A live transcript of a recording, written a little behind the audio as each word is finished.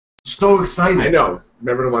so excited. I know.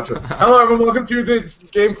 Remember to watch it. Hello, everyone. Welcome to this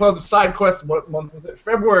Game Club Side Quest. What month was it?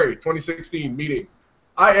 February 2016 meeting.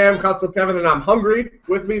 I am Console Kevin, and I'm hungry.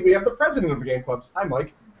 With me, we have the president of the Game Clubs. Hi,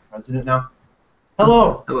 Mike. President now.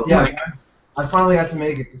 Hello. Hello, yeah, Mike. I finally got to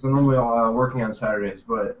make it because I'm normally working on Saturdays.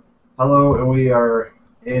 But hello, and we are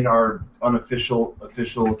in our unofficial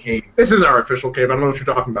cave. This is our official cave. I don't know what you're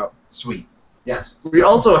talking about. Sweet. Yes. We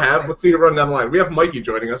also have, let's see, run down the line. We have Mikey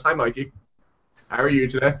joining us. Hi, Mikey. How are you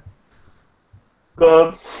today?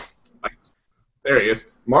 Good. There he is.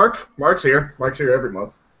 Mark's here. Mark's here every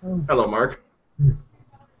month. Hello, Mark.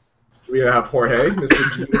 We have Jorge,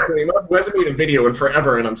 Mr. G, who hasn't made a video in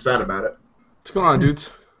forever, and I'm sad about it. What's going on,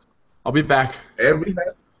 dudes? I'll be back. And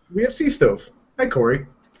we have C-Stove. Hi, Corey.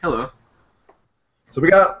 Hello. So we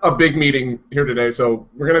got a big meeting here today, so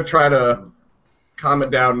we're going to try to calm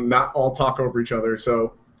it down and not all talk over each other.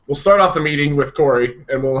 So we'll start off the meeting with Corey,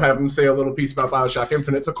 and we'll have him say a little piece about Bioshock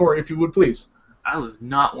Infinite. So, Corey, if you would, please. I was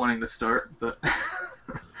not wanting to start, but...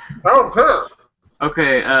 Oh, sure.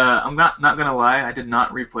 Okay, I'm not gonna lie, I did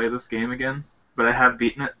not replay this game again, but I have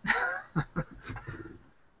beaten it.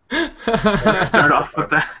 Let's start off with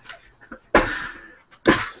that.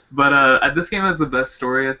 But this game has the best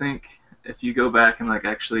story, I think. If you go back and like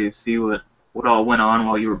actually see what all went on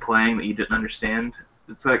while you were playing that you didn't understand,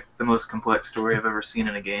 it's like the most complex story I've ever seen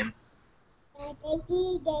in a game. And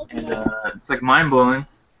it's like mind-blowing.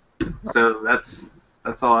 So that's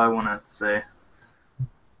all I want to say.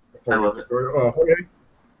 I love it. Jorge,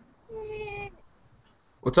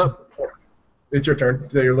 What's up? it's your turn.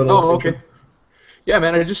 Say your little. Oh, okay. Yeah,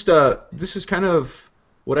 man. I just this is kind of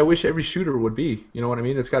what I wish every shooter would be. You know what I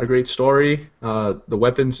mean? It's got a great story. The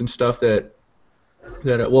weapons and stuff that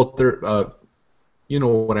well, they're you know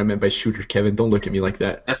what I meant by shooter, Kevin. Don't look at me like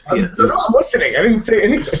that. FPS. I'm listening. I didn't say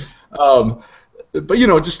anything. But you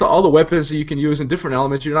know, just all the weapons that you can use in different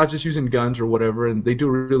elements. You're not just using guns or whatever, and they do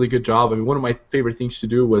a really good job. I mean, one of my favorite things to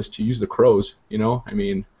do was to use the crows. You know, I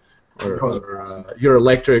mean, or your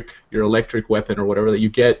electric weapon or whatever that you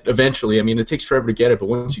get eventually. I mean, it takes forever to get it, but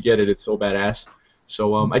once you get it, it's so badass.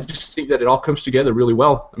 So I just think that it all comes together really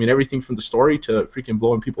well. I mean, everything from the story to freaking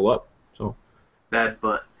blowing people up. So Bad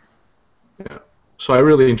butt. yeah. So I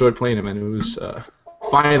really enjoyed playing it, man. It was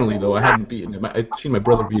finally though. I hadn't beaten it. I'd seen my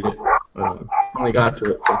brother beat it. Finally got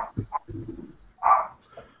to it. So.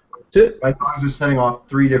 That's it. My dogs are setting off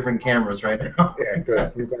 3 different cameras right now. Yeah,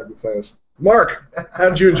 good. You've got to be playing this. Mark, how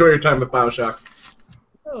did you enjoy your time with Bioshock?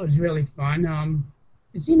 Oh, it was really fun.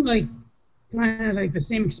 It seemed like kind of like the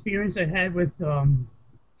same experience I had with the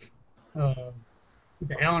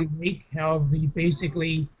Alan Wake, how we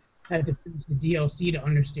basically had to finish the DLC to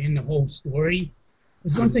understand the whole story.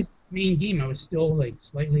 Because once I got the main game, I was still like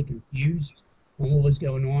slightly confused on what was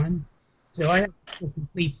going on. So I had a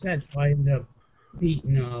complete set, so I ended up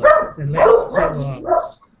beating the last 2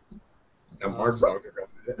 Now Mark's dogs are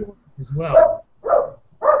going as well.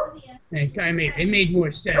 And it made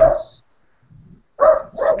more sense. I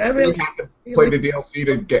to really have to play the DLC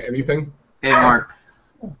to get anything. Hey, Mark.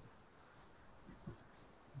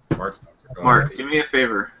 Mark's dogs are going Mark, do me a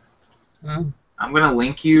favor. Huh? I'm gonna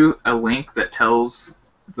link you a link that tells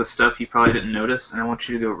the stuff you probably didn't notice, and I want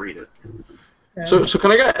you to go read it. So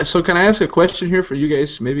can I ask a question here for you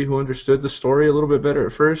guys, maybe who understood the story a little bit better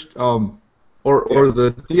at first, or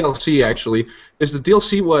the DLC actually? Is the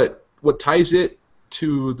DLC what ties it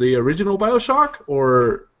to the original Bioshock,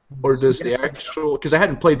 or does the actual? Because I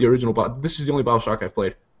hadn't played the original, but this is the only Bioshock I've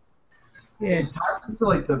played. Yeah, It ties into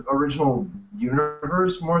like the original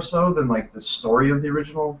universe more so than like the story of the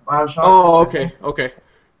original Bioshock. Oh, okay.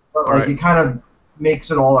 But, like it kind of makes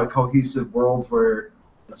it all a cohesive world where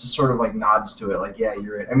it's just sort of like nods to it. Like, yeah,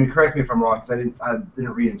 you're right. I mean, correct me if I'm wrong, because I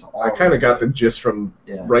didn't read into all. I kind of got the gist from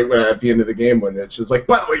right when at the end of the game when it's just like,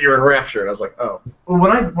 by the way, you're in Rapture, and I was like, oh. Well, when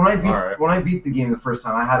I beat the game the first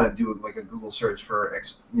time, I had to do like a Google search for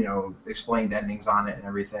explained endings on it and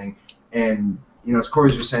everything. And as Corey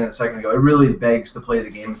was just saying a second ago, it really begs to play the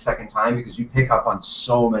game the second time because you pick up on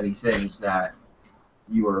so many things that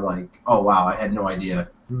you were like, oh wow, I had no idea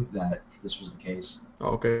that this was the case.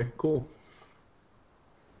 Okay, cool.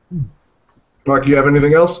 Mark, you have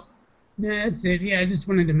anything else? no, that's it. Yeah, I just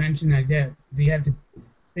wanted to mention that we had to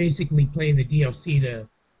basically play the DLC to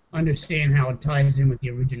understand how it ties in with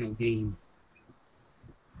the original game.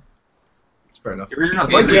 Fair enough. The original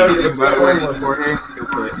Let's game, see how is it's amazing, by the way, going. Jorge, go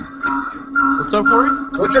play it. What's up, Corey?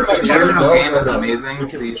 What's your The original game is amazing,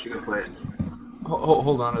 so you should go play it.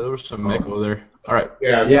 Hold on, there was some echo there. All right.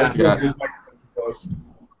 Yeah. Yeah. His microphone's close.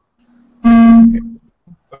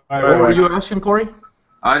 What were you asking, Corey?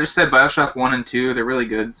 I just said Bioshock 1 and 2, they're really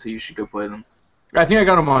good, so you should go play them. I think I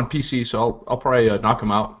got them on PC, so I'll probably knock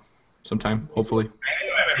them out. sometime, hopefully.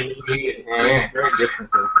 Very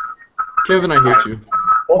different though. Kevin, I hate you.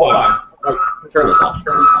 Hold on. Turn this off.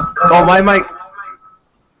 Oh, my mic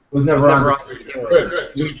was never on.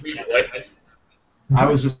 Good. Just leave it, right? I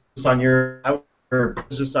was just on your.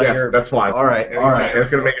 Yes, that's fine. All right. It's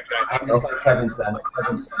gonna make it I'm gonna play Kevin's then.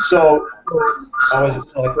 So, how was it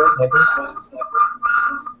selected?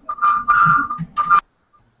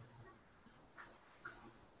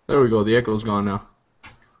 There we go. The echo's gone now.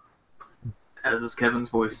 As is Kevin's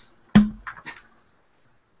voice.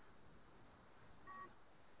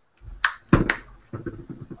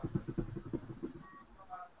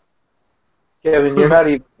 Kevin, you're not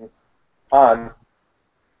even on.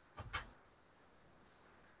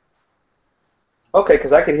 Okay,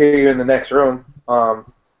 because I could hear you in the next room.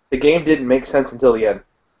 The game didn't make sense until the end.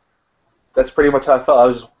 That's pretty much how I felt. I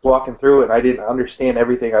was walking through it, and I didn't understand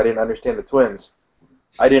everything. I didn't understand the twins.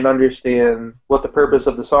 I didn't understand what the purpose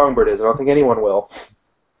of the songbird is. I don't think anyone will.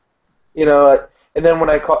 You know, and then when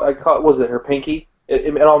I caught, was it her pinky?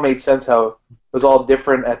 It all made sense how it was all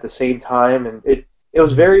different at the same time, and it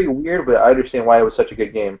was very weird, but I understand why it was such a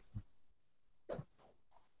good game. Do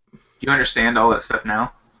you understand all that stuff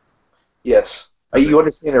now? Yes. You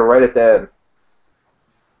understand it right at the end.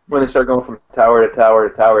 When they start going from tower to tower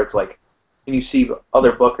to tower, it's like, and you see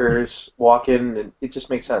other bookers walking, and it just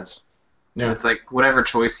makes sense. Yeah. It's like whatever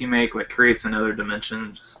choice you make, like creates another dimension,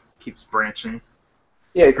 and just keeps branching.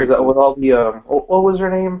 Yeah, because with all the what was her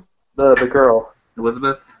name? The girl.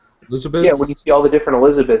 Elizabeth. Yeah, when you see all the different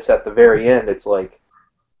Elizabeths at the very end, it's like,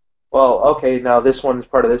 well, okay, now this one's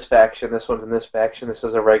part of this faction, this one's in this faction, this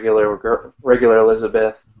is a regular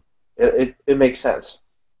Elizabeth. It makes sense.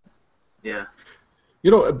 Yeah. You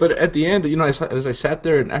know, but at the end, you know, as I sat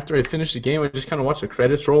there and after I finished the game, I just kind of watched the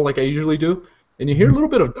credits roll like I usually do, and you hear a little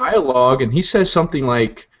bit of dialogue, and he says something,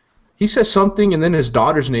 and then his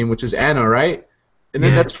daughter's name, which is Anna, right? And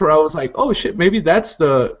then that's where I was like, oh shit, maybe that's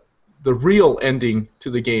the real ending to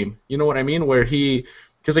the game. You know what I mean? Where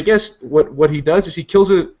because I guess what he does is he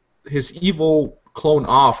kills his evil clone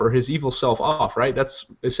off, or his evil self off, right? That's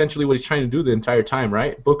essentially what he's trying to do the entire time,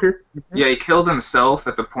 right, Booker? Yeah, he killed himself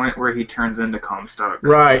at the point where he turns into Comstock.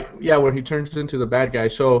 Right, yeah, where he turns into the bad guy.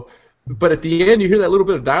 So, but at the end, you hear that little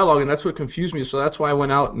bit of dialogue, and that's what confused me, so that's why I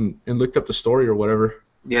went out and looked up the story or whatever.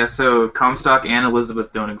 Yeah, so Comstock and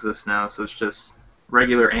Elizabeth don't exist now, so it's just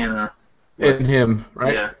regular Anna. And him,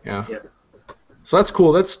 right? Yeah. So that's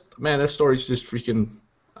cool. That story's just freaking,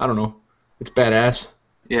 I don't know, it's badass.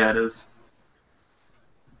 Yeah, it is.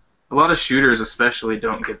 A lot of shooters especially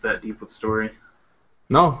don't get that deep with story.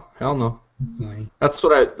 No, hell no. Nice. That's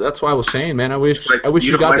why I was saying, man. I wish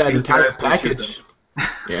you got that entire package.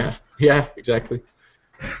 Yeah, exactly.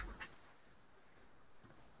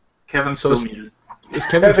 Kevin's still muted. Is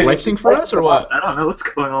Kevin flexing for us or what? I don't know what's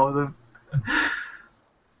going on with him.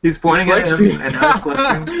 He's pointing at him and now he's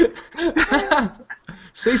flexing.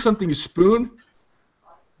 Say something, you spoon.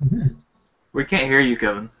 We can't hear you,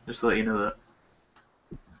 Kevin. Just to let you know that.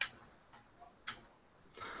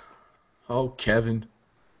 Oh, Kevin.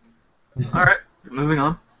 All right, moving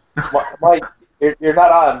on. Mike, you're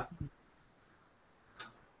not on.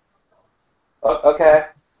 Okay.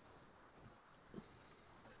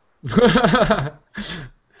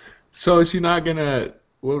 So is he not gonna?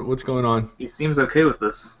 What's going on? He seems okay with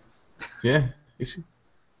this. Yeah.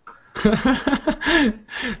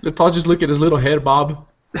 Let's all just look at his little head bob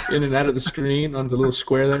in and out of the screen on the little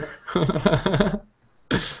square there.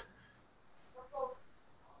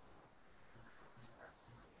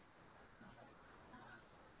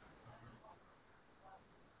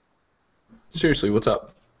 Seriously, what's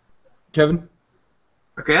up? Kevin?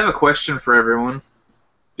 Okay, I have a question for everyone.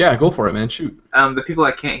 Yeah, go for it, man. Shoot. The people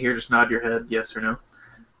I can't hear, just nod your head, yes or no.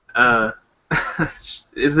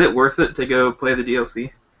 Is it worth it to go play the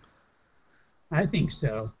DLC? I think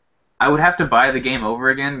so. I would have to buy the game over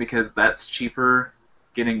again because that's cheaper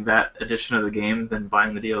getting that edition of the game than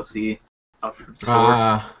buying the DLC up from the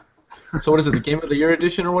store. So what is it, the Game of the Year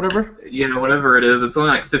edition or whatever? You know, whatever it is, it's only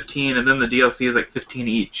like 15, and then the DLC is like 15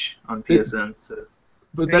 each on PSN. So.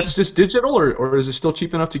 But that's just digital, or is it still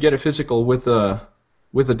cheap enough to get it physical with a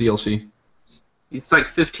DLC? It's like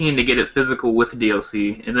 15 to get it physical with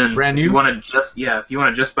DLC, and then brand new? If you want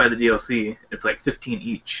to just buy the DLC, it's like 15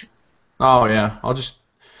 each. Oh yeah,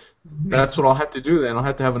 that's what I'll have to do then. I'll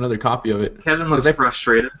have to have another copy of it. Kevin looks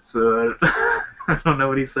frustrated, so I don't know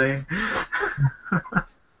what he's saying.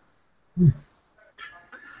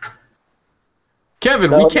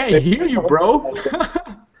 Kevin, we can't hear you, bro.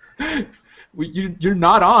 You're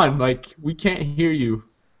not on. Like, we can't hear you,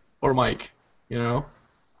 or Mike. You know.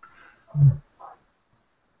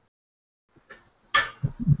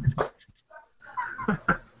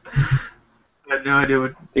 I had no idea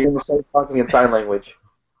what. You're gonna start talking in sign language.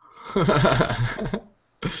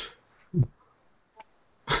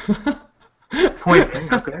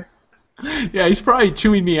 Pointing, okay. Yeah, he's probably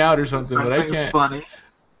chewing me out or something, but I Something's can't. funny.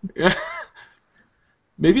 Yeah.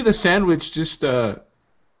 Maybe the sandwich just hit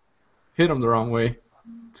him the wrong way.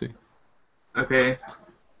 Let's see. Okay.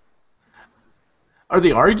 Are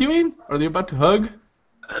they arguing? Are they about to hug?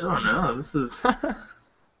 I don't know. This is.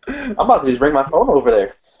 I'm about to just bring my phone over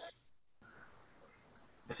there.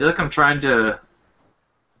 I feel like I'm trying to.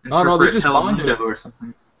 Oh, no, they interpret just Telemundo bonded. or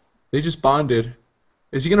something. They just bonded.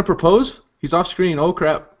 Is he gonna propose? He's off screen. Oh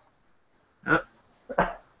crap.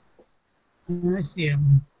 I see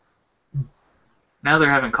him. Now they're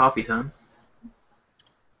having coffee time.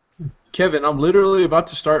 Kevin, I'm literally about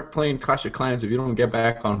to start playing Clash of Clans if you don't get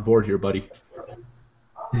back on board here, buddy.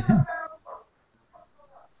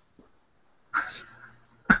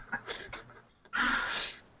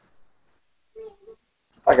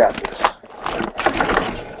 I got this.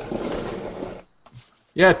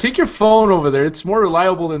 Yeah, take your phone over there. It's more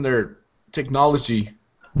reliable than their technology.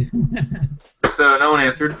 So no one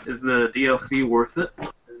answered. Is the DLC worth it?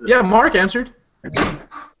 Yeah, Mark answered. Oh,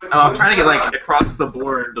 I'm trying to get like across the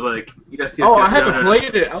board. Like yes. Oh, I yes, haven't no.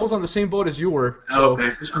 played it. I was on the same boat as you were. So Oh,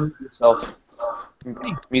 okay. Just mute yourself.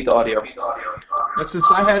 Mute the audio. that's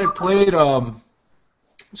since I hadn't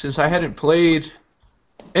played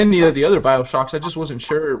any of the other Bioshocks, I just wasn't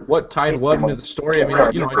sure what tied what into the story. I mean,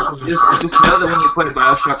 I just wasn't. Just know that when you play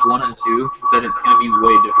Bioshock 1 and 2, that it's gonna be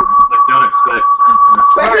way different. Like don't expect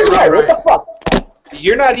infinite. Right. What the fuck?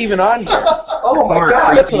 You're not even on here. Oh my More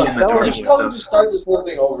god! That's creepy what I'm in the telling dark you. We and should probably stuff. just start this whole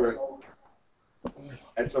thing over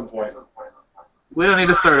at some point. We don't need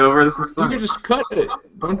to start over. This is You fun. can just cut it.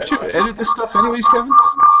 Don't you edit this stuff anyways, Kevin?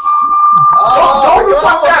 Oh, go the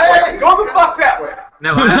fuck that way! Go the fuck that way!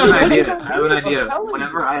 No, I have an idea. I have an idea.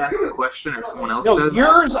 Whenever I ask a question or someone else No, does,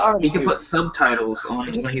 yours on he can here. put subtitles on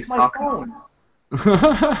This when is he's my talking. phone.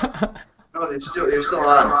 No, you're still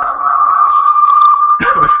on.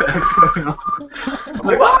 Facts going on. I'm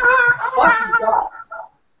like, what the fuck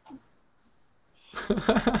is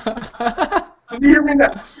that? Can you hear me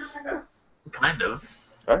now? Kind of.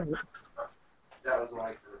 That was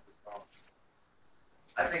like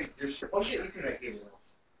I think you're sure. Oh shit, you can make it.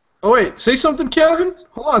 Oh wait, say something, Kevin.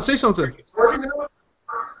 Hold on, say something.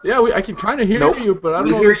 Yeah, I can kind of hear Nope. you, but I don't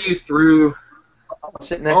We know. hear if you it's- through I'm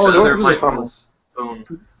sitting next Oh, to don't other do it. Michael's phone.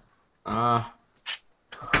 Ah.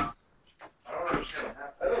 I don't understand what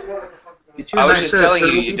happened. I don't know what the fuck is going Did I was nice just set of telling you,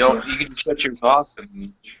 turtle you don't. beaches? You can just shut yours off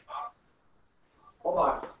and Hold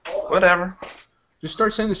on. whatever. Just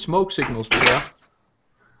start sending smoke signals, bro.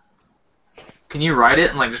 Can you write it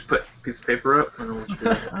and like just put a piece of paper up? And then we'll just be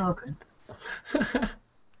like, oh, okay.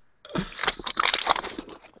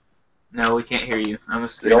 No, we can't hear you. I'm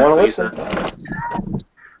assuming You don't that's want what to you listen? said.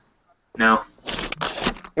 No.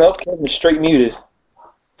 Nope, Kevin's straight muted.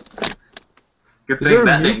 Good Is thing there a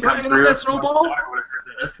that mute didn't come button on through. that snowball? I would have heard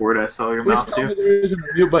that F word I saw your Please mouth tell me do. there isn't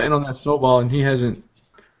a mute button on that snowball, and he hasn't.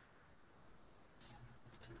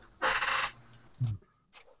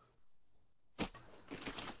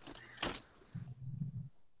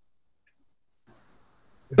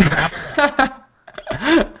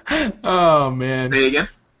 Oh man. Say it again.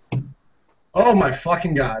 Oh my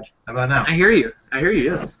fucking god. How about now? I hear you. I hear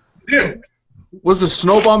you, yes. Dude, Was the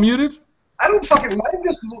snowball muted? I don't fucking. Mine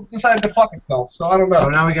just decided to fuck itself, so I don't Oh, know.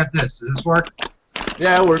 now we got this. Does this work?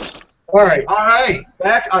 Yeah, it works. Alright, Alright!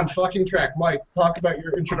 back on fucking track. Mike, talk about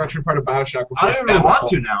your introduction part of Bioshock. I don't really want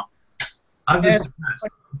to now. I'm just depressed.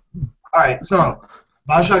 Alright, so,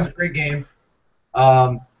 Bioshock's a great game.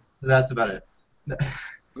 So that's about it. No.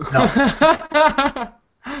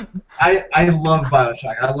 I love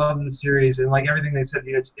Bioshock. I love the series and like everything they said.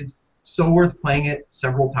 You know, it's so worth playing it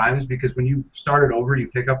several times because when you start it over, you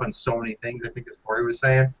pick up on so many things. I think as Corey was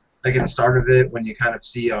saying, like at the start of it, when you kind of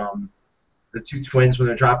see the two twins when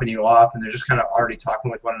they're dropping you off and they're just kind of already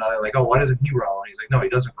talking with one another, like, oh, why doesn't he row? And he's like, no, he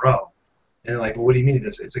doesn't row. And they're like, well, what do you mean he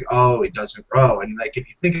doesn't? It's like, oh, he doesn't row. And like if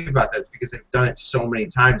you think about that, it's because they've done it so many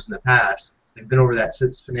times in the past. They've been over that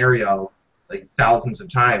scenario like thousands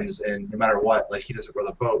of times, and no matter what, like he doesn't row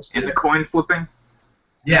the boat. So And the coin flipping.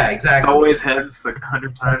 yeah, It's exactly. always heads like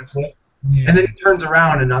 100 times. Yeah. And then he turns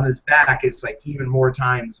around, and on his back, it's like even more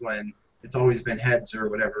times when it's always been heads or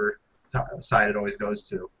whatever side it always goes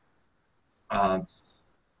to.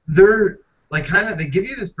 They're like kind of they give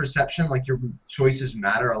you this perception like your choices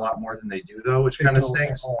matter a lot more than they do, though, which kind of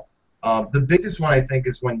stinks. The biggest one I think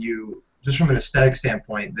is when you just from an aesthetic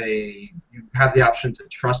standpoint, you have the option to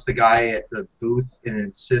trust the guy at the booth and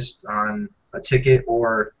insist on a ticket,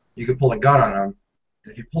 or you could pull a gun on him.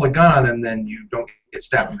 And if you pull a gun on him, then you don't get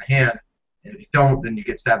stabbed in the hand. And if you don't, then you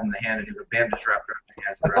get stabbed in the hand and you have a bandage wrapped around your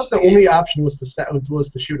hand. I thought the only option was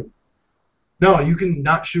to shoot him. No, you can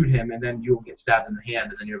not shoot him, and then you'll get stabbed in the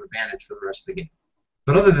hand, and then you have a bandage for the rest of the game.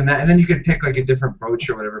 But other than that, and then you could pick like a different brooch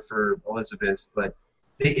or whatever for Elizabeth. But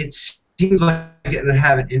it seems like it would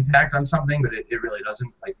have an impact on something, but it really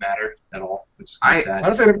doesn't like matter at all. Which is kind of sad.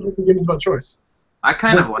 Honestly, I don't think the game is about choice. I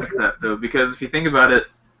kind of like that though, because if you think about it,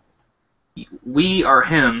 we are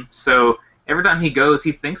him, so every time he goes,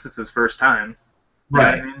 he thinks it's his first time. You know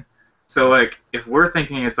what I mean? So, like, if we're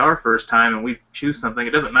thinking it's our first time and we choose something, it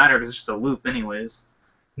doesn't matter because it's just a loop anyways.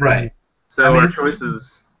 Right. So our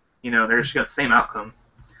choices, they're just got the same outcome.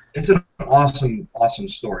 It's an awesome, awesome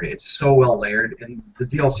story. It's so well layered, and the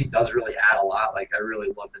DLC does really add a lot. Like, I really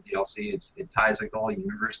love the DLC. It ties, like, the whole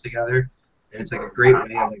universe together, and it's, like, a great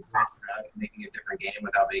way of, like, making a different game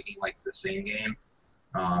without making, like, the same game.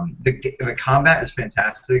 The combat is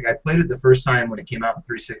fantastic. I played it the first time when it came out in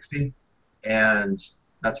 360, and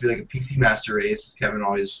not to be like a PC Master Race, Kevin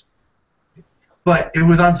always. But it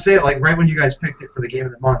was on sale, like right when you guys picked it for the Game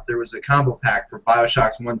of the Month. There was a combo pack for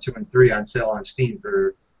Bioshocks 1, 2, and 3 on sale on Steam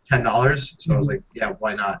for $10. So I was like, yeah,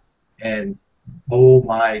 why not? And oh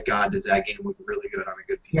my God, does that game look really good on a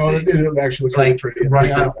good PC? No, it actually looks like pretty.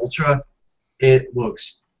 Running on Ultra, it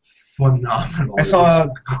looks phenomenal. I saw.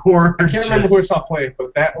 Gorgeous. I can't remember who I saw play it,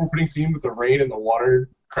 but that opening scene with the rain and the water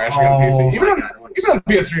crashing on PC, even on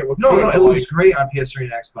PS3, it looked good. It looks great on PS3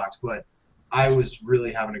 and Xbox, but I was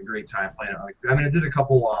really having a great time playing it. I mean, I did a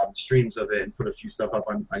couple streams of it and put a few stuff up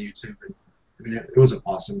on YouTube, and I mean, it was an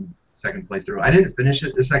awesome second playthrough. I didn't finish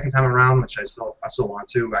it the second time around, which I still want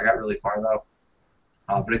to. I got really far though,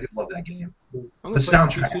 but I did love that game. The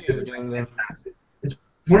soundtrack is fantastic. It's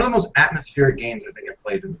one of the most atmospheric games I think I've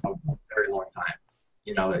played in a very long time.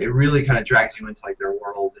 It really kind of drags you into like their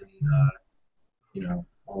world and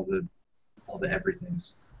all the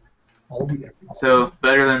everythings. So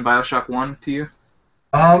better than Bioshock 1 to you?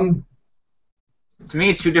 To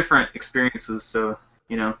me, two different experiences. So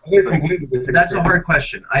it's like, that's a hard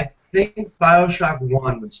question. I think Bioshock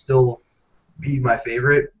 1 would still be my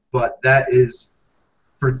favorite, but that is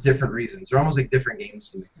for different reasons. They're almost like different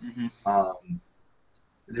games to me. Mm-hmm.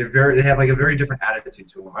 They have like a very different attitude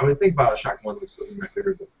to them. I would think Bioshock 1 would still be my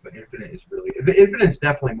favorite, but Infinite is really... Infinite's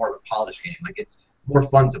definitely more of a polished game. Like, it's more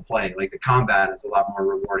fun to play. Like, the combat is a lot more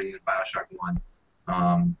rewarding than Bioshock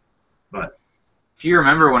 1. But... If you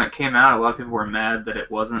remember when it came out, a lot of people were mad that it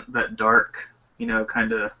wasn't that dark,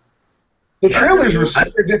 kind of... The trailers were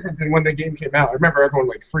super different than when the game came out. I remember everyone,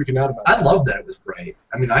 like, freaking out about it. I love that it was bright.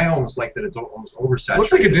 I mean, I almost like that it's almost oversaturated. It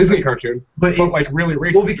looks like a Disney cartoon, but like, really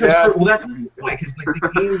racist. Well, because... that's why, because, like, the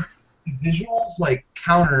game... The visuals, like,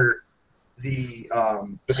 counter the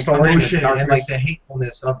story emotion and like the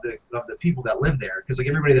hatefulness of the people that live there, because like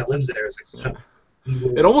everybody that lives there is like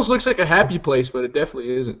it almost looks like a happy place, but it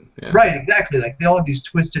definitely isn't. Yeah. Right, exactly. Like they all have these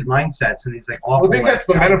twisted mindsets and these like awful. I think that's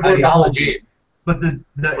the metaphor ideologies. But the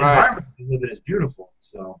environment they live in is beautiful.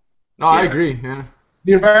 So. No, I agree. Yeah.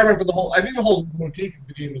 The environment for the whole. I think the whole motif of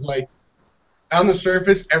the game is like, on the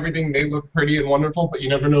surface, everything may look pretty and wonderful, but you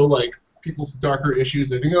never know like people's darker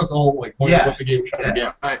issues. I think that's the whole like point of what the game trying to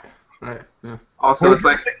get. Right. Yeah. Also, it's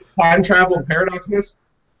like time travel and paradoxness.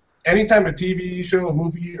 Anytime a TV show, a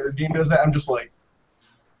movie, or a game does that, I'm just like,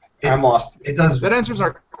 I'm lost. It does. That answers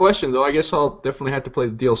our question, though. I guess I'll definitely have to play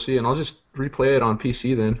the DLC, and I'll just replay it on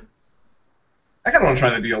PC then. I kind of want to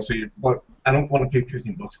try the DLC, but I don't want to pay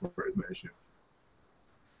 $15 for it. Is my issue.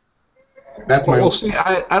 That's my. Well, see,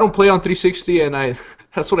 I don't play on 360, and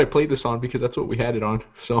that's what I played this on because that's what we had it on.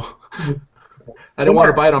 So I didn't want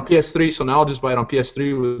to buy it on PS3, so now I'll just buy it on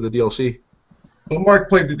PS3 with the DLC. But Mark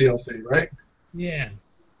played the DLC, right? Yeah.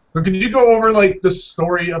 So could you go over like the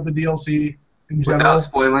story of the DLC in general? Without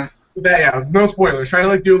spoiling. Yeah, no spoilers. Try to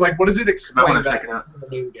like do like what does it explain? I want to check it out. In the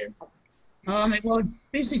main game. Well, it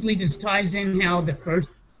basically just ties in how it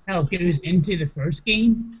goes into the first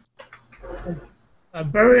game.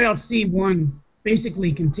 Burial at Sea 1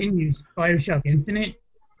 basically continues Bioshock Infinite,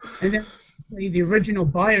 and then play the original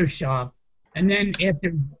Bioshock, and then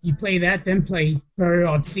after you play that, then play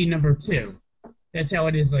Burial at Sea number 2. That's how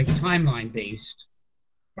it is like timeline based.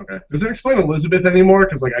 Okay. Does it explain Elizabeth anymore?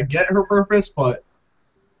 Because like I get her purpose, but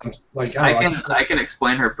I'm like I can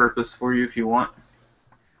explain her purpose for you if you want.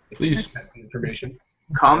 Please. Information.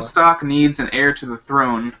 Comstock needs an heir to the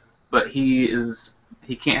throne, but he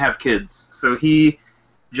can't have kids. So he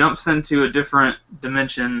jumps into a different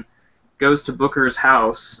dimension, goes to Booker's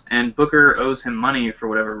house, and Booker owes him money for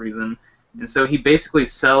whatever reason. And so he basically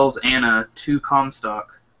sells Anna to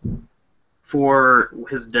Comstock for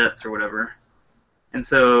his debts or whatever. And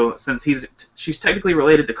so, since she's technically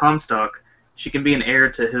related to Comstock, she can be an heir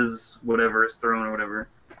to his throne or whatever.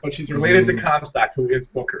 But she's related to Comstock, who is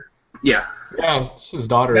Booker. Yeah. Yeah, it's his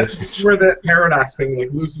daughter. That's where the paradox thing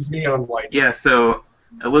loses me on Yeah, so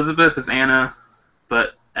Elizabeth is Anna,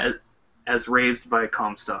 but as raised by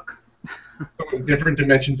Comstock. So in different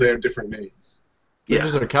dimensions, they have different names. They're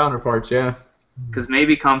just their counterparts, yeah. Because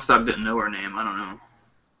maybe Comstock didn't know her name. I don't know.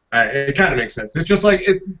 It kind of makes sense. It's just like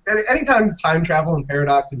anytime time travel and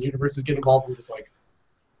paradox and universes get involved, I'm just like,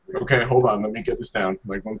 okay, hold on, let me get this down,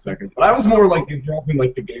 like 1 second. But I was more like involved in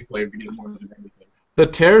like the gameplay of the game more than anything. The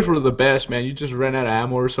tears were the best, man. You just ran out of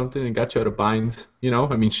ammo or something and got you out of binds. You know,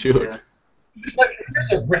 I mean, shoot. Yeah. Just like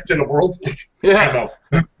there's a rift in the world. Yeah.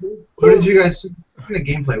 What did you guys think of the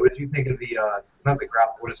gameplay? What did you think of the not the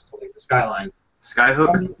grapple? What is it called? Like the skyline.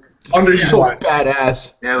 Skyhook. Underutilized. So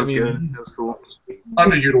badass. Yeah, it was good. It was cool.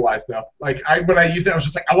 Underutilized though. Like when I used it, I was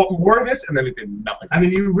just like, I want more of this, and then it did nothing. I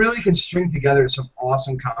mean, you really can string together some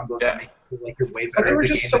awesome combos that make you feel like you're way But better. there were at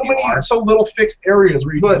the just game so little fixed areas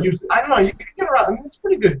where you could use it. I don't know. You can get around. I mean, it's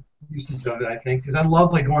pretty good usage of it, I think, because I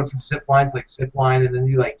love like going from zip line to like zip line, and then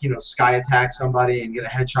you sky attack somebody and get a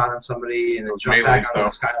headshot on somebody, and then jump back onto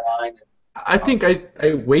the skyline. I think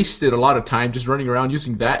I wasted a lot of time just running around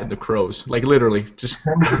using that and the crows. Like, literally, just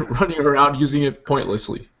running around using it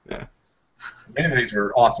pointlessly. Yeah. Mayonnaise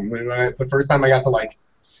were awesome. The first time I got to like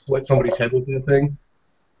split somebody's head with that thing,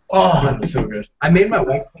 oh, that was so good. I made my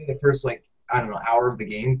wife play the first hour of the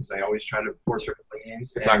game because I always try to force her to play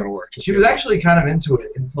games. It's not gonna work. She was actually kind of into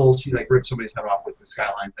it until she ripped somebody's head off with the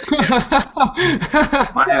skyline thing.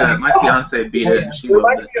 My fiance beat it. And she There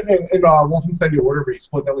loved might it. be in Wolfenstein New Order where you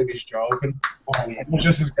split that lady's jaw open. Oh, yeah. It was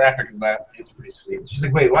just as graphic as that. It's pretty sweet. She's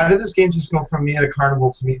like, wait, why did this game just go from me at a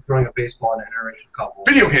carnival to me throwing a baseball in an interracial couple?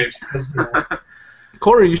 Video games.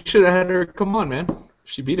 Corey, you should have had her. Come on, man.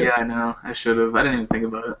 She beat it. Yeah, I know. I should have. I didn't even think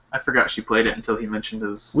about it. I forgot she played it until he mentioned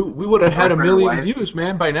his. We would have had a girlfriend or million wife. views,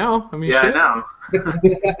 man, by now. I mean, Yeah, shit.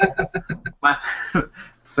 I know.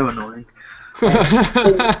 So annoying.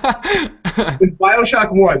 In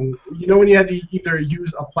Bioshock 1, you know when you had to either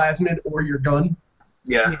use a plasmid or your gun?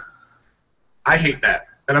 Yeah. I hate that.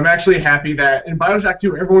 And I'm actually happy that in Bioshock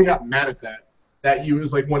 2, everyone got mad at that. That you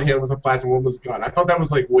was like one hand was a plasmid, one was a gun. I thought that was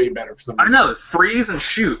like way better for some I reason. know. Freeze and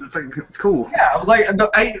shoot. It's cool. Yeah, I was like,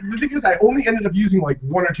 the thing is, I only ended up using like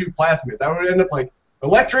 1 or 2 plasmids. I would end up like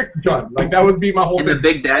electric gun. Like that would be my whole And thing. the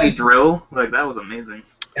Big Daddy drill, that was amazing.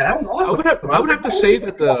 Yeah, that was awesome. I would have to say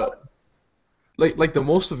that the the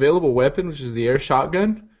most available weapon, which is the air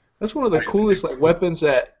shotgun, that's one of the coolest weapons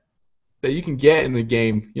that you can get in the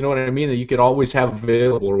game. You know what I mean? That you could always have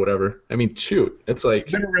available or whatever. I mean, shoot, it's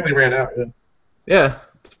like Never really ran out. yeah,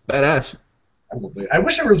 it's badass. I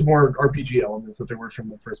wish there was more RPG elements that there were from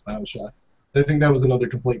the first Bioshock. I think that was another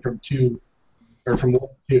complaint from 2, or from 1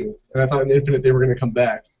 to 2. And I thought in Infinite they were going to come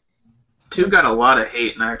back. 2 got a lot of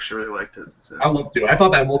hate, and I actually really liked it. So. I loved 2. I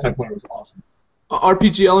thought that multiplayer was awesome.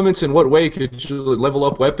 RPG elements in what way? Could you level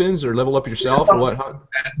up weapons or level up yourself or what?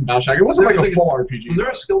 That's Bioshock. It wasn't like a full RPG. Was there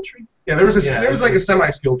a skill tree? Yeah, there was like a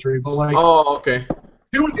semi-skill tree, but like Oh, okay.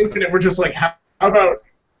 2 and Infinite were just like, how about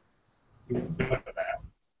that?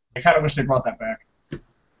 I kind of wish they brought that back.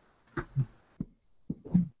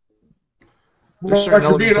 There's certain Like,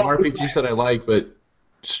 elements of being RPGs that I like, but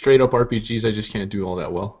straight up RPGs I just can't do all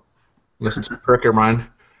that well. Unless it's Perkerman.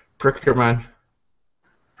 Perkerman.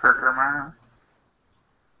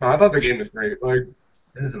 No, I thought the game was great. Like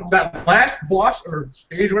that last boss or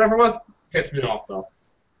stage, whatever it was, pissed me off though.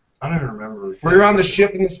 I don't even remember. Where you're on the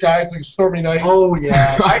ship in the sky, it's like a stormy night. Oh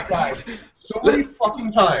yeah. I died so many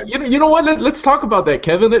fucking times. You know what? Let's talk about that,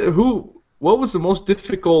 Kevin. What was the most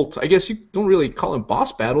difficult? I guess you don't really call them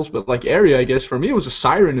boss battles, but like area. I guess for me it was a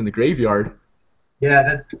siren in the graveyard. Yeah,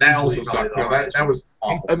 that also sucked. No, that was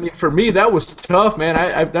awful. I mean, for me that was tough, man.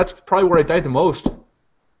 I that's probably where I died the most.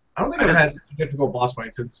 I don't think I've had a difficult boss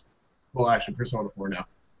fight since, well, actually Persona 4 now.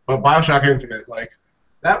 But Bioshock Infinite, like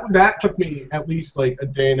that took me at least like a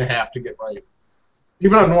day and a half to get right,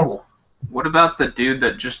 even on normal. What about the dude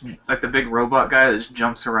that just, like the big robot guy that just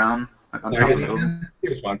jumps around like on top of the building? It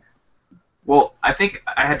was fun. Well, I think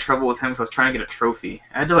I had trouble with him because I was trying to get a trophy.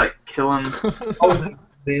 I had to like kill him. Oh,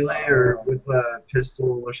 melee or with a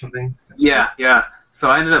pistol or something. Yeah. So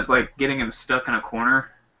I ended up like getting him stuck in a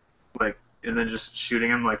corner, like, and then just shooting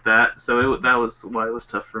him like that. So that was why it was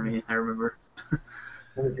tough for me. I remember.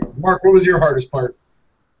 Mark, what was your hardest part?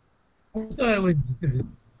 I thought it was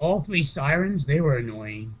all 3 sirens. They were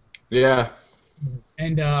annoying, Yeah.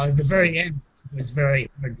 and the very end was very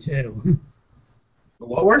hard too. The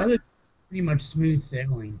what word? Other than pretty much smooth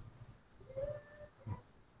sailing.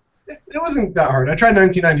 It wasn't that hard. I tried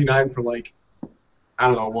 1999 for like I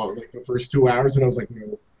don't know what, like the first 2 hours, and I was like,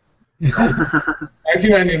 no.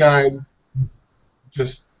 1999,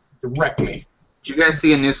 just directly. Did you guys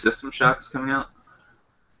see a new System Shock is coming out?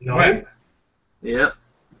 No, When? Yep.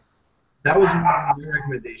 that was one of my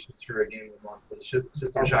recommendations for a game of the month. Was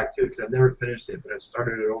System Shock 2 because I've never finished it, but I've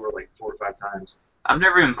started it over like 4 or 5 times. I've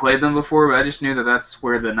never even played them before, but I just knew that that's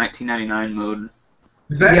where the 1999 mode.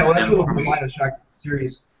 Is that Yeah, well, that's stemmed what from. the Bioshock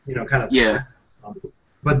series, kind of. Yeah.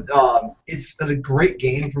 But it's a great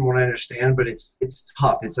game from what I understand, but it's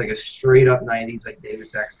tough. It's like a straight up 90s like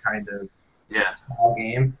Deus Ex kind of Yeah. small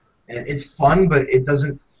game, and it's fun, but it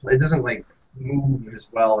doesn't like move as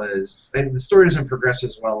well as, and the story doesn't progress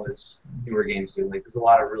as well as newer games do. Like there's a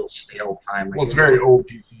lot of real stale time. Like, Well, it's very old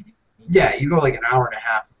PC. Yeah, you go like an hour and a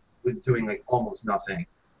half with doing like almost nothing.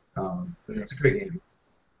 But it's a great game.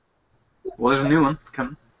 Well, there's a new one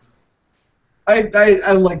coming. I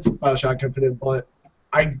liked Bioshock Infinite, but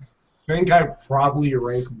I think I probably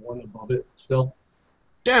rank one above it still.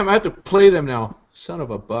 Damn, I have to play them now. Son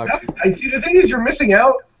of a buck. I see. The thing is, you're missing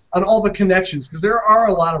out on all the connections because there are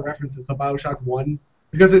a lot of references to Bioshock 1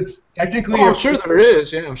 because it's technically. Oh, I'm sure there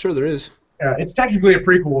is. Yeah, I'm sure there is. Yeah, it's technically a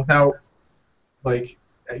prequel without, like,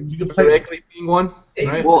 you can play. Directly being one,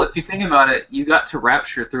 right? Well, if you think about it, you got to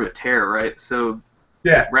Rapture through a tear, right? So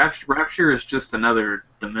Yeah. Rapture is just another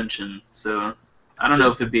dimension. So I don't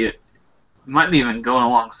know if it might be even going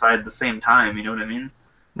alongside the same time. You know what I mean?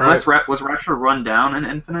 Right. Unless was Rapture run down in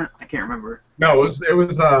Infinite? I can't remember. No, it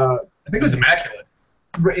was. I think it was Immaculate.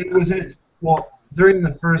 It was in its, well, during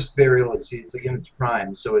the first burial at sea, it's like in its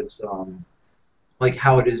prime, so it's like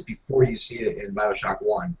how it is before you see it in Bioshock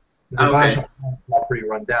 1. The Okay. Bioshock 1 is all pretty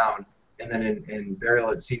run down, and then in burial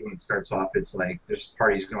at sea when it starts off, it's like there's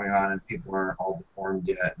parties going on and people aren't all deformed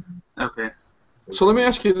yet. Okay. So let me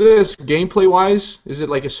ask you this: gameplay-wise, is it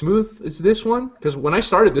like as smooth as this one? Because when I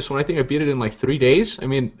started this one, I think I beat it in like 3 days. I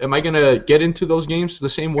mean, am I gonna get into those games the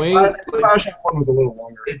same way? Bioshock 1 was a little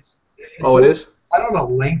longer. It's Oh, it is. I don't know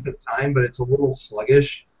length of time, but it's a little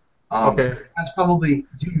sluggish. Okay. That's probably.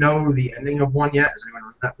 Do you know the ending of 1 yet? Has anyone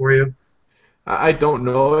written that for you? I don't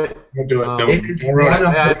know it. Don't do it. It's Don't ruin one it.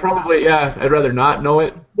 of I'd probably, yeah, I'd rather not know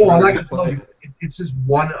it. Well, I'm Rather not just gonna play tell you. It's just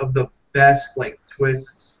one of the best like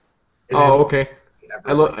twists. in Oh, any okay.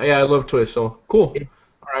 ever. I love Twist. So cool. It-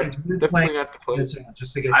 All right, It's worth definitely playing got to play.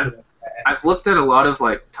 just to get to the I've looked at a lot of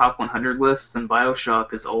like top 100 lists, and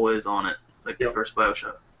Bioshock is always on it. Like the Yep. first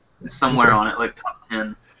Bioshock, it's somewhere on it, like top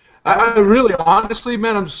 10. I really, honestly,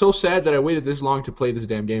 man, I'm so sad that I waited this long to play this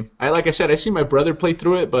damn game. Like I said, I see my brother play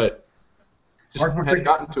through it, but just Mark, hadn't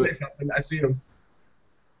gotten to it. I see him.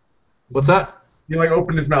 What's that? He like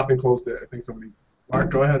opened his mouth and closed it. I think somebody.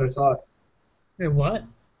 Mark, go ahead. I saw it. Wait, what?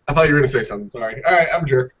 I thought you were gonna say something. Sorry. All right, I'm a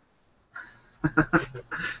jerk.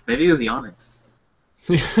 Maybe he was yawning.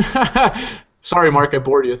 Sorry, Mark, I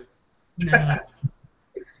bored you. No.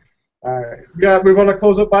 All right. We want to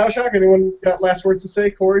close up Bioshock. Anyone got last words to say,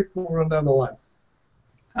 Corey? We'll run down the line.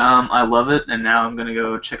 I love it, and now I'm gonna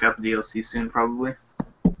go check out the DLC soon, probably.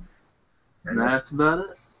 And that's about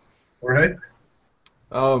it. All right.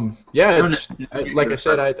 Yeah, No, it's, no, like I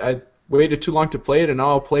said, I waited too long to play it, and now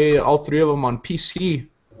I'll play all 3 of them on PC.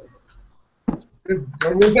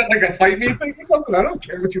 Was that like a fight me thing or something? I don't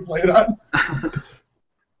care what you play it on.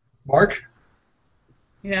 Mark.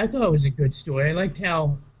 Yeah, I thought it was a good story. I liked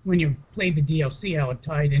how when you played the DLC, how it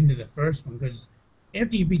tied into the first one. Because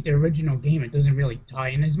after you beat the original game, it doesn't really tie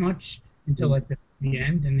in as much until like the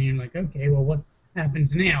end, and then you're like, okay, well, what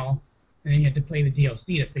happens now? And then you have to play the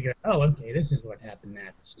DLC to figure out, oh, okay, this is what happened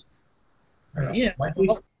next. Yeah, Mikey?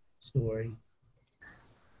 story.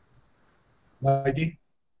 Mikey.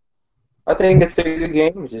 I think it's a good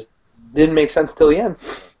game. It just didn't make sense till the end.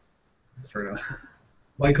 Fair enough.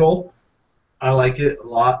 Michael. I like it a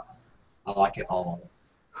lot. I like it all.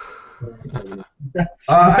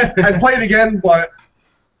 I'd play it again, but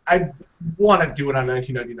I want to do it on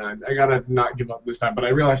 1999. I gotta not give up this time, but I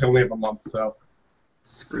realize I only have a month, so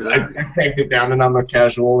Screw I that. cranked it down, and I'm a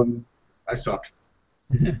casual, and I suck.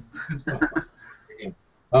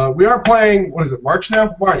 We are playing. What is it? March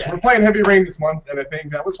now. March. Yeah. We're playing Heavy Rain this month, and I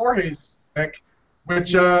think that was Jorge's pick,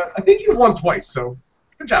 which I think you've won twice. So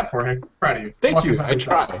good job, Jorge. Proud of you. Thank Luck you. is on I your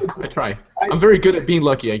try. side. I try. I'm very good at being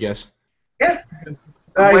lucky, I guess. Yeah.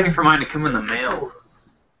 I'm waiting for mine to come in the mail.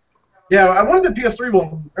 Yeah, I wanted the PS3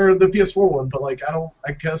 one or the PS4 one, but like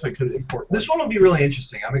I guess I could import one. This one will be really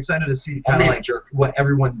interesting. I'm excited to see I'll kind be of a like jerk. what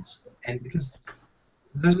everyone's and because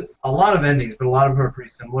there's a lot of endings, but a lot of them are pretty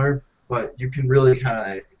similar. But you can really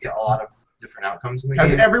kind of get a lot of different outcomes in the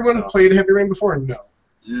Has game. everyone so. played Heavy Rain before? No.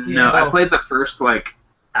 No, I played the first like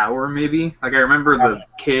hour maybe. Like I remember the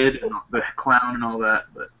kid and the clown and all that,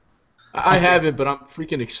 but I haven't, but I'm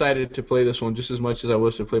freaking excited to play this one just as much as I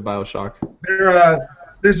was to play Bioshock.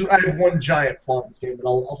 I have one giant flaw in this game, but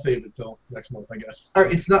I'll save it till next month, I guess. All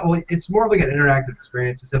right, it's not. Well, it's more like an interactive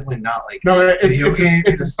experience. It's definitely not like No, video game.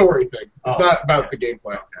 it's a story thing. It's Oh. not about the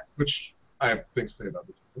gameplay, which I have things to say about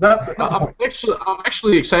it. I'm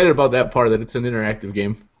actually excited about that part, that it's an interactive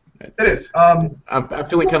game. It is. I'm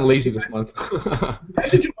feeling kind of lazy this month.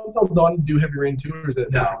 Did you Until Dawn do Heavy Rain 2, or is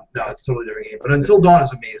it? No, it's a totally different game. But Until Dawn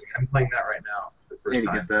is amazing. I'm playing that right now for the Need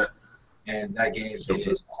first to time, get that. and that game is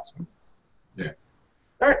awesome.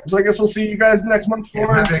 All right, so I guess we'll see you guys next month Yeah,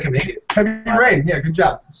 for maybe I can make it. Heavy Rain. Yeah, good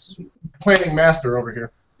job. Planning master over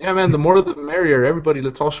here. Yeah, man, the more the merrier. Everybody,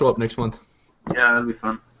 let's all show up next month. Yeah, that'd be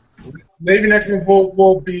fun. Maybe next month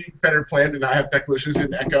we'll be better planned and not have technical issues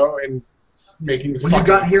in Echo and making the Well, you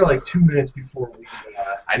got here like 2 minutes before we.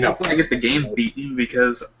 I know. Hopefully I get the game beaten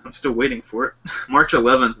because I'm still waiting for it. March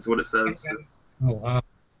 11th is what it says. So. Oh, wow.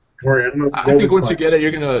 Corey, I don't know if I think once you get it,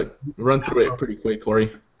 you're going to run through it pretty quick,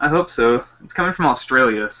 Corey. I hope so. It's coming from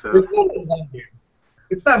Australia, so. It's not a long game.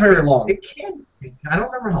 It's not very long. It can be. I don't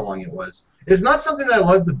remember how long it was. It's not something that I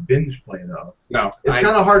love to binge play though. No. It's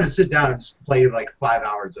kind of hard to sit down and just play like 5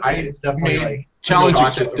 hours of it. It's definitely made- like. Challenge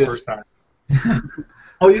watched it the accepted. first time.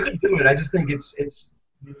 Oh, you can do it. I just think it's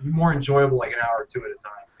more enjoyable like an hour or two at a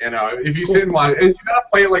time. You know, if you sit and watch it, you gotta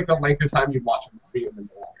play it like the length of time you watch a movie and then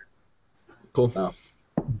the longer. Cool. So,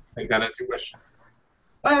 take that as you wish.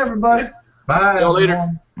 Bye everybody. Bye. See y'all later.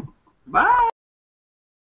 everyone. Bye!